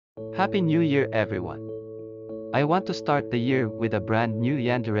Happy New Year everyone! I want to start the year with a brand new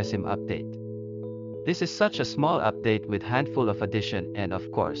Yandere Sim update. This is such a small update with handful of addition and of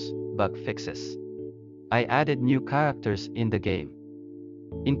course, bug fixes. I added new characters in the game,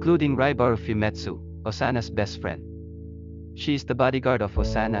 including Raibaru Fumetsu, Osana's best friend. She is the bodyguard of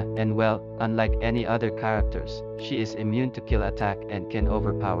Osana and well, unlike any other characters, she is immune to kill attack and can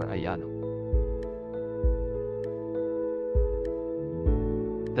overpower Ayano.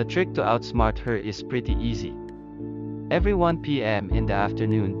 The trick to outsmart her is pretty easy. Every 1 p.m. in the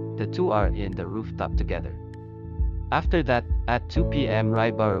afternoon, the two are in the rooftop together. After that, at 2 p.m.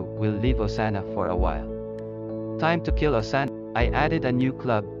 Raibaru will leave Osana for a while. Time to kill Osana. I added a new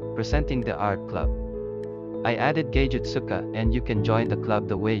club, presenting the art club. I added Geijutsuka and you can join the club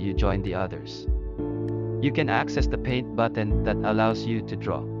the way you join the others. You can access the paint button that allows you to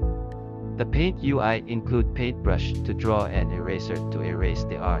draw. The paint UI include paintbrush to draw and eraser to erase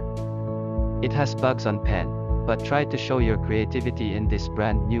the art. It has bugs on pen, but try to show your creativity in this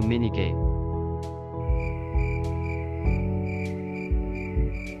brand new minigame.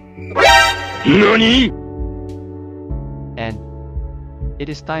 NANI?! And it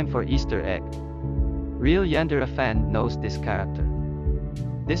is time for Easter egg. Real Yandere fan knows this character.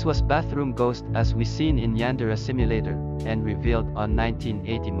 This was Bathroom Ghost as we seen in Yandere Simulator and revealed on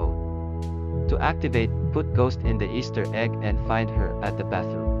 1980 mode. To activate, put Ghost in the Easter egg and find her at the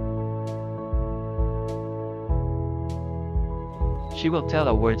bathroom. She will tell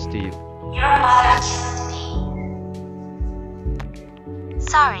a words to you. Your mother killed me.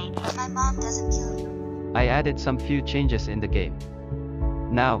 Sorry, my mom doesn't kill you. I added some few changes in the game.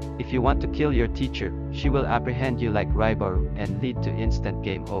 Now, if you want to kill your teacher, she will apprehend you like Raibaru and lead to instant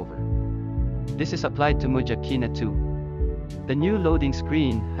game over. This is applied to Mujakina too. The new loading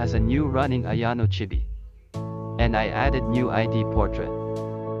screen has a new running Ayano chibi. And I added new ID portrait.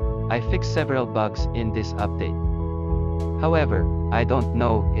 I fixed several bugs in this update. However, I don't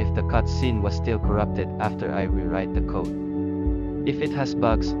know if the cutscene was still corrupted after I rewrite the code. If it has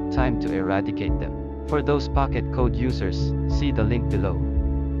bugs, time to eradicate them. For those pocket code users, see the link below.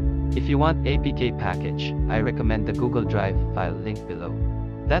 If you want APK package, I recommend the Google Drive file link below.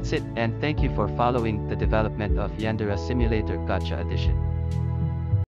 That's it, and thank you for following the development of Yandere Simulator Gacha Edition.